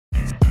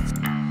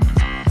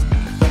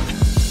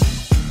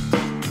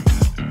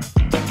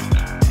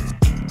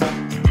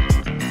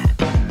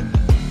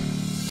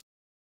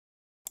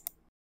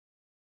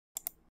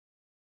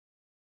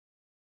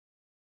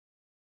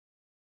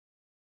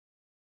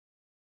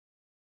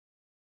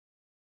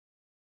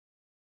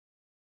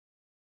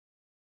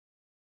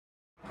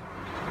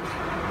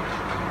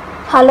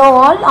Hello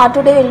all,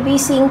 today we'll be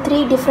seeing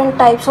three different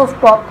types of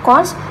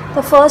popcorns.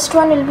 The first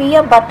one will be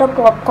a butter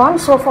popcorn.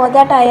 So for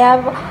that I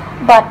have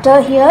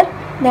butter here,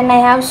 then I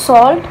have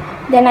salt,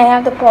 then I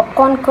have the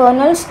popcorn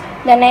kernels,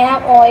 then I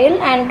have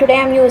oil, and today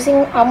I am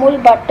using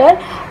Amul butter.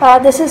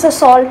 This is a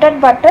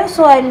salted butter,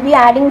 so I will be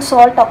adding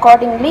salt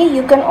accordingly.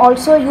 You can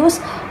also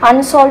use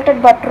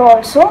unsalted butter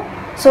also.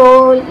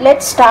 So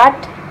let's start.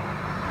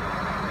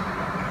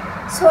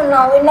 So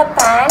now in a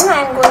pan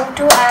I am going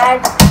to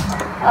add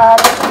a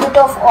little bit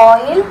of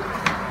oil,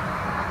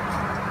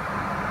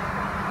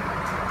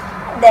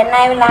 then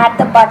I will add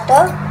the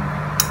butter.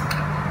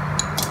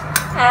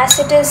 As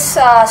it is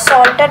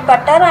salted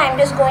butter, I am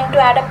just going to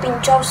add a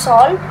pinch of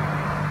salt.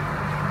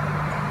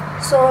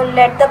 So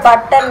let the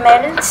butter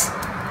melt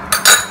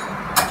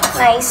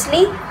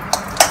nicely.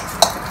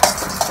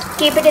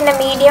 Keep it in a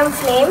medium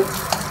flame.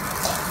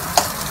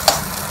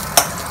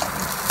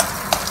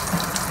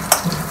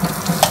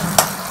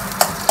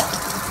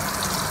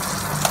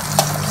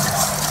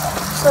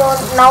 So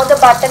now the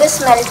butter is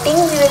melting.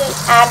 We will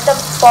add the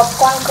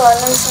popcorn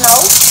kernels now.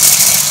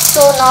 So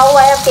now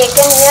I have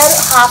taken here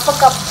half a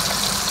cup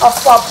of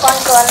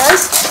popcorn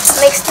kernels.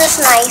 Mix this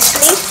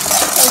nicely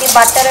in the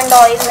butter and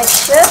oil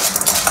mixture.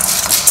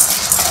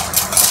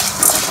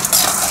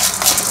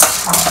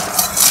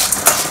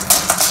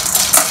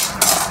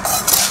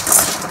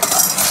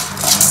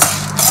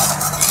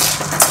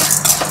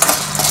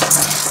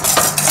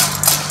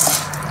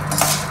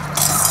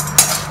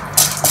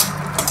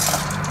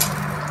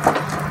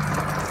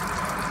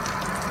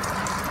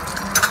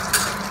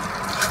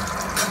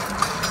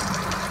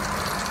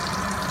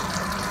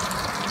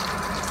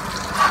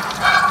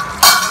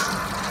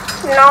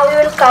 Now we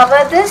will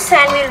cover this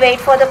and we will wait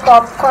for the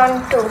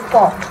popcorn to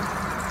pop.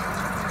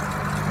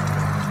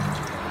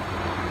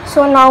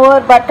 So now our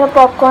butter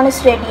popcorn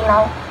is ready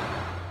now.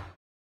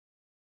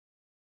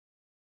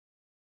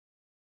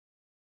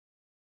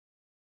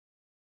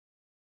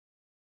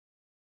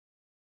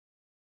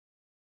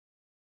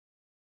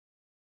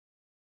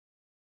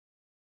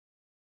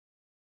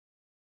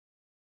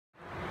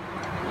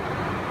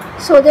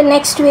 So the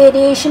next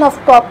variation of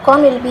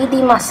popcorn will be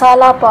the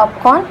masala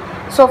popcorn.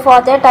 So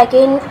for that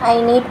again I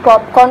need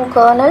popcorn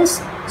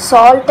kernels,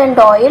 salt and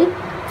oil.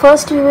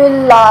 First we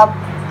will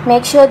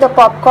make sure the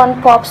popcorn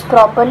pops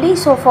properly.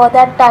 So for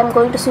that I am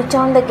going to switch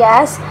on the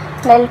gas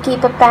and I will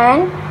keep a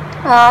pan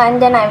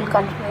and then I will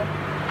continue.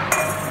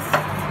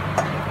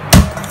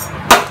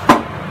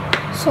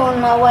 So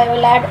now I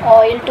will add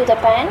oil to the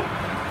pan.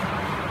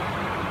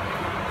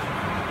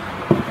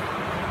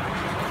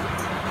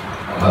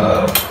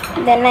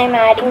 Then I am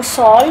adding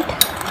salt.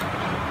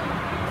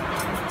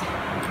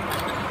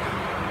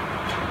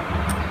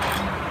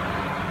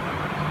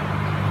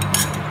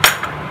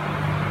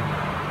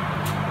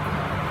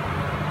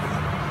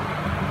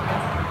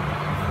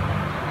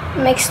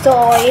 Mix the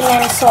oil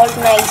and salt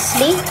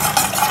nicely.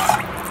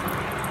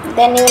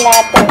 Then you will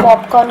add the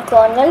popcorn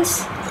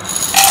kernels.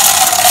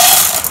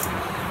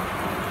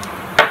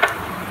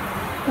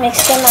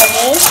 Mix them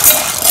again.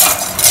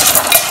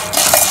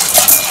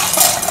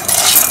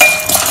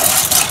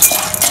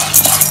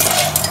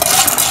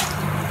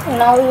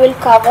 Now we will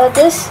cover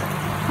this.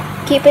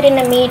 Keep it in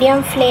a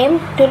medium flame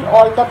till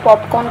all the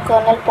popcorn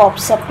kernel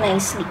pops up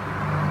nicely.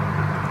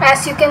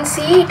 As you can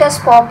see, it has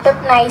popped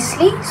up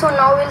nicely. So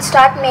now we will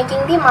start making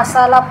the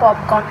masala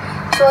popcorn.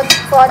 So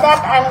for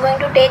that I am going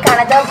to take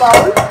another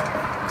bowl.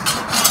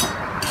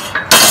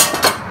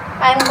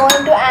 I am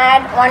going to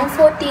add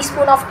 1/4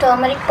 teaspoon of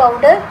turmeric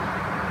powder,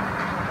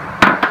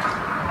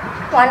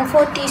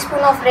 1/4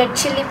 teaspoon of red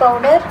chilli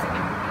powder,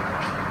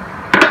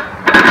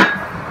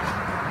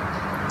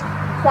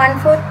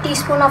 1/4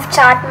 teaspoon of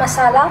chaat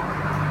masala,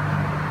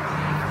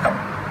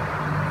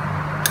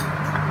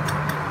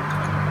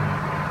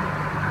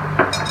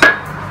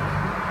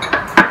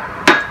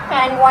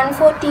 and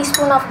 1/4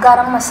 teaspoon of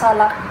garam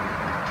masala.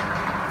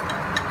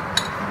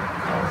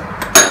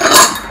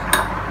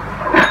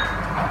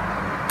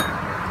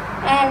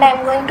 And I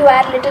am going to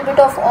add little bit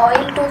of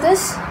oil to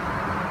this.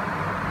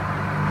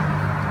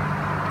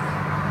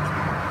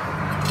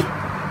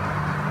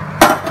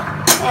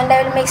 And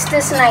I will mix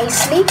this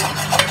nicely.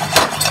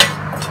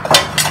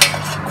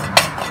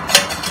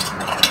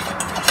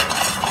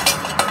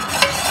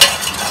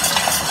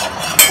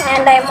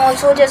 And I am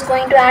also just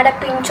going to add a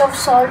pinch of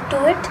salt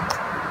to it.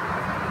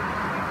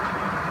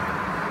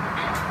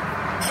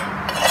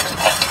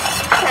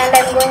 And I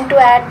am going to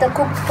add the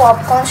cooked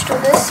popcorns to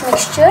this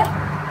mixture.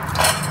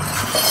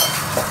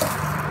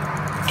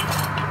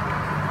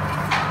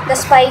 The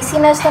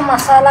spiciness, the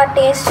masala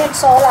taste,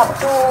 it's all up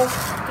to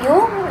you.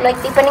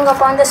 Like depending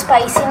upon the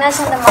spiciness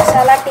and the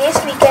masala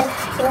taste, we can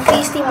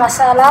increase the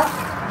masala.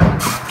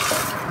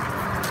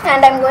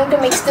 And I'm going to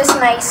mix this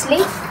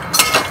nicely.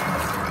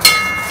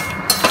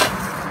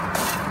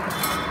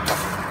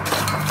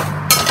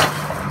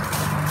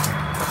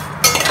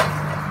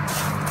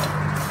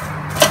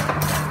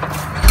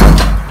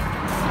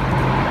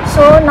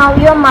 So now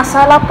your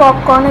masala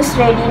popcorn is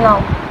ready now.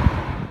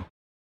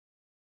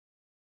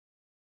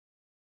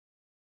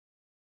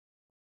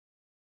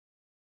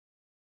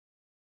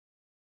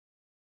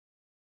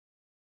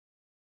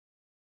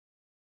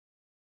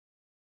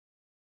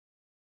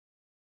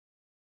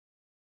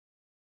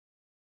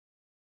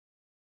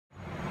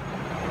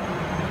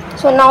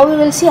 So now we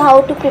will see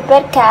how to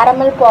prepare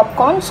caramel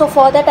popcorn. So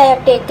for that I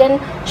have taken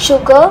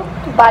sugar,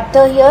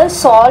 butter here,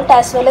 salt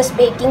as well as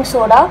baking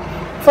soda.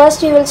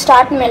 First we will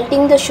start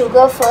melting the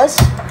sugar first.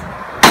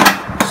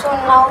 So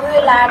now we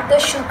will add the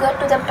sugar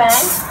to the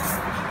pan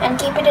and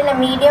keep it in a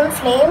medium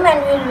flame, and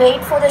we will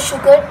wait for the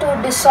sugar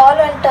to dissolve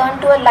and turn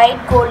to a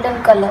light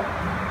golden color.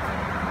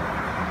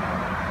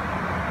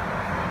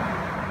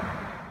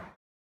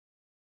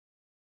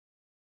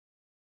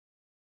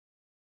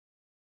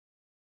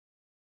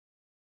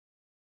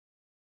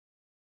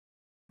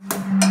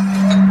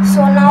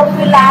 So now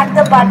we will add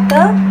the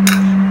butter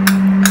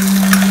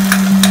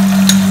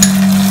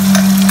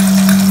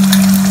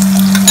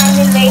and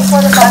we'll wait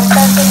for the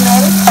butter to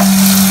melt,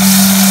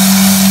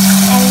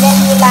 and then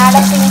we'll add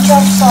a pinch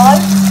of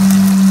salt,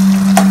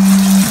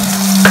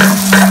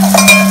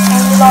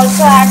 and we'll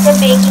also add the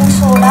baking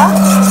soda.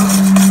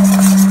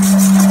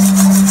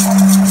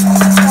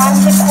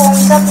 Once it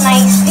foams up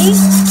nicely,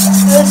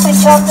 we will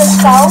switch off the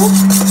stove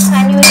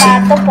and you will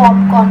add the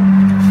popcorn.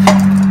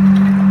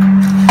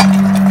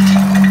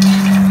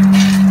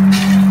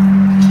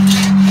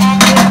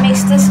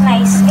 This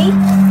nicely.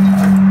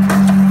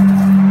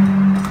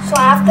 So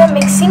after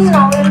mixing,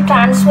 now we will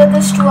transfer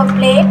this to a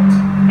plate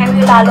and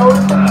we will allow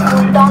it to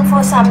cool down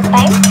for some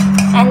time,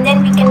 and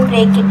then we can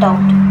break it out.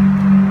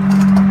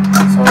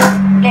 So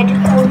let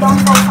it cool down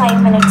for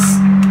 5 minutes.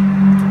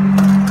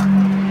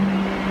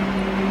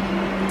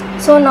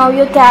 So now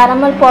your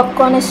caramel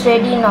popcorn is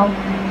ready now.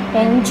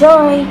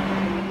 Enjoy!